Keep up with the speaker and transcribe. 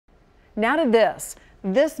Now to this.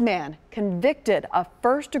 This man, convicted of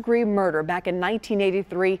first-degree murder back in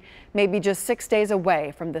 1983, may be just 6 days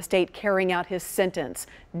away from the state carrying out his sentence,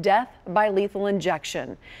 death by lethal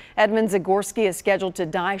injection. Edmund Zagorski is scheduled to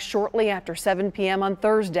die shortly after 7 p.m. on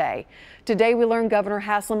Thursday. Today, we learned Governor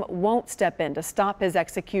Haslam won't step in to stop his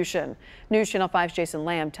execution. News Channel 5's Jason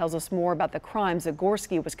Lamb tells us more about the crime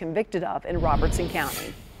Zagorski was convicted of in Robertson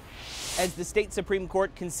County. As the state Supreme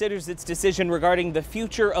Court considers its decision regarding the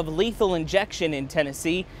future of lethal injection in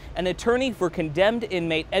Tennessee, an attorney for condemned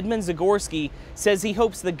inmate Edmund Zagorski says he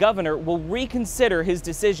hopes the governor will reconsider his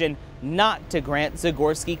decision not to grant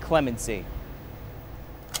Zagorski clemency.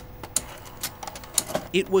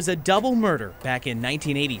 It was a double murder back in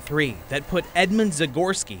 1983 that put Edmund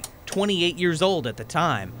Zagorski, 28 years old at the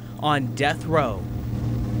time, on death row.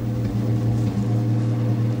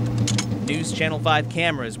 News Channel 5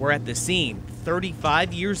 cameras were at the scene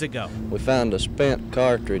 35 years ago. We found a spent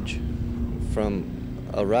cartridge from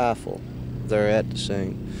a rifle there at the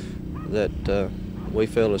scene that we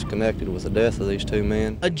feel is connected with the death of these two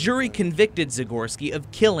men. A jury convicted Zagorski of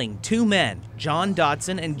killing two men, John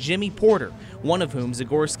Dotson and Jimmy Porter, one of whom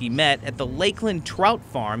Zagorski met at the Lakeland Trout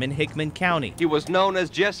Farm in Hickman County. He was known as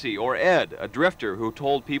Jesse, or Ed, a drifter who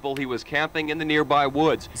told people he was camping in the nearby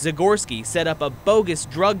woods. Zagorski set up a bogus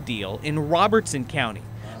drug deal in Robertson County,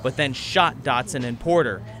 but then shot Dotson and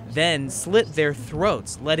Porter, then slit their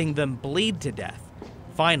throats, letting them bleed to death.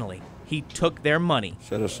 Finally, he took their money.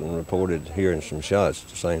 Citizen reported hearing some shots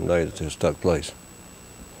the same day that this took place.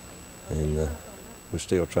 And we're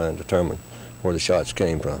still trying to determine where the shots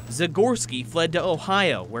came from. Zagorski fled to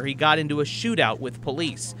Ohio, where he got into a shootout with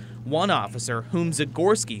police. One officer, whom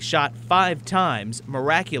Zagorski shot 5 times,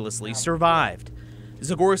 miraculously survived.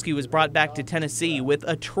 Zagorski was brought back to Tennessee with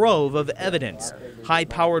a trove of evidence,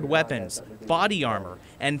 high-powered weapons, body armor,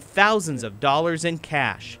 and thousands of dollars in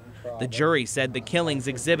cash. The jury said the killings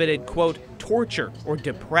exhibited, quote, torture or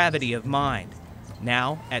depravity of mind.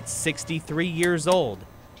 Now, at 63 years old,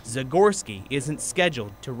 Zagorski isn't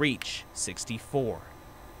scheduled to reach 64.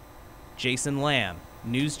 Jason Lamb,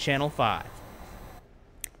 News Channel 5.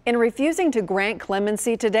 In refusing to grant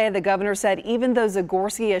clemency today, the governor said even though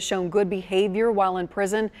Zagorski has shown good behavior while in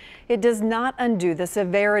prison, it does not undo the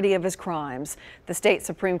severity of his crimes. The state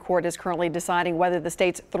Supreme Court is currently deciding whether the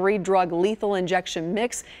state's 3-drug lethal injection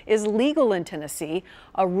mix is legal in Tennessee.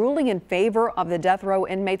 A ruling in favor of the death row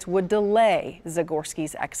inmates would delay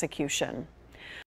Zagorski's execution.